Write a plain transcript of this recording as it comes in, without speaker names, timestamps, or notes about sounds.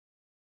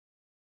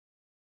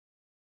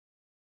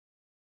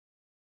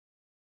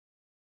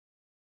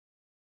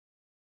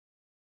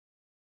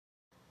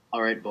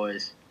Alright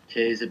boys,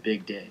 today is a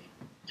big day.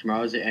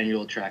 Tomorrow's the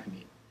annual track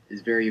meet.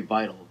 It's very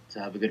vital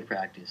to have a good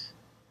practice.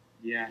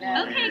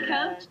 Yeah. Okay,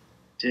 coach.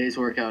 Today's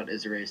workout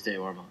is a race day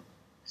warm-up.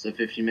 So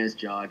 15 minutes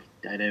jog,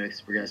 dynamics,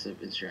 progressive,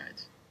 and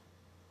strides.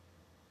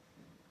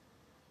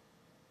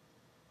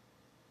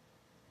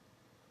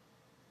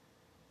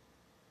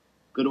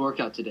 Good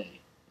workout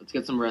today. Let's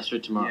get some rest for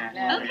tomorrow.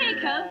 Yeah. Okay,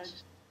 coach.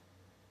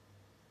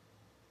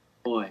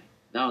 Boy,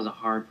 that was a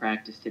hard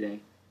practice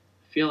today.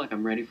 I feel like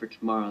I'm ready for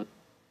tomorrow.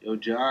 Yo,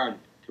 John,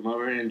 come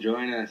over here and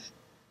join us.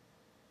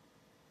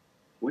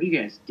 What are you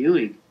guys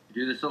doing? We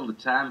do this all the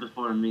time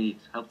before a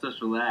meet. Helps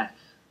us relax.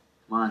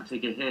 Come on,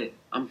 take a hit.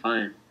 I'm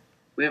fine.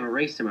 We have a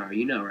race tomorrow,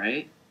 you know,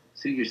 right?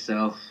 Suit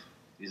yourself.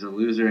 He's a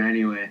loser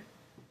anyway.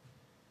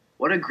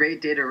 What a great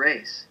day to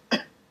race. I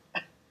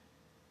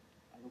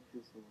don't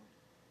feel so well.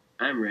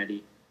 I'm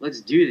ready.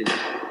 Let's do this.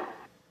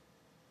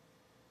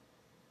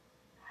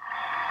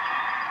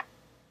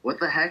 What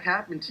the heck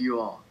happened to you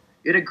all?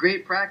 You had a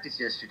great practice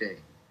yesterday.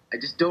 I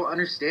just don't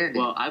understand it.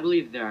 Well, I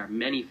believe there are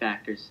many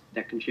factors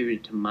that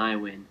contributed to my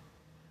win.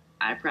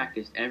 I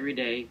practiced every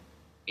day,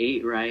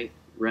 ate right,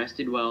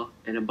 rested well,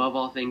 and above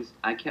all things,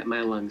 I kept my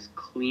lungs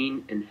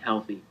clean and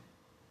healthy.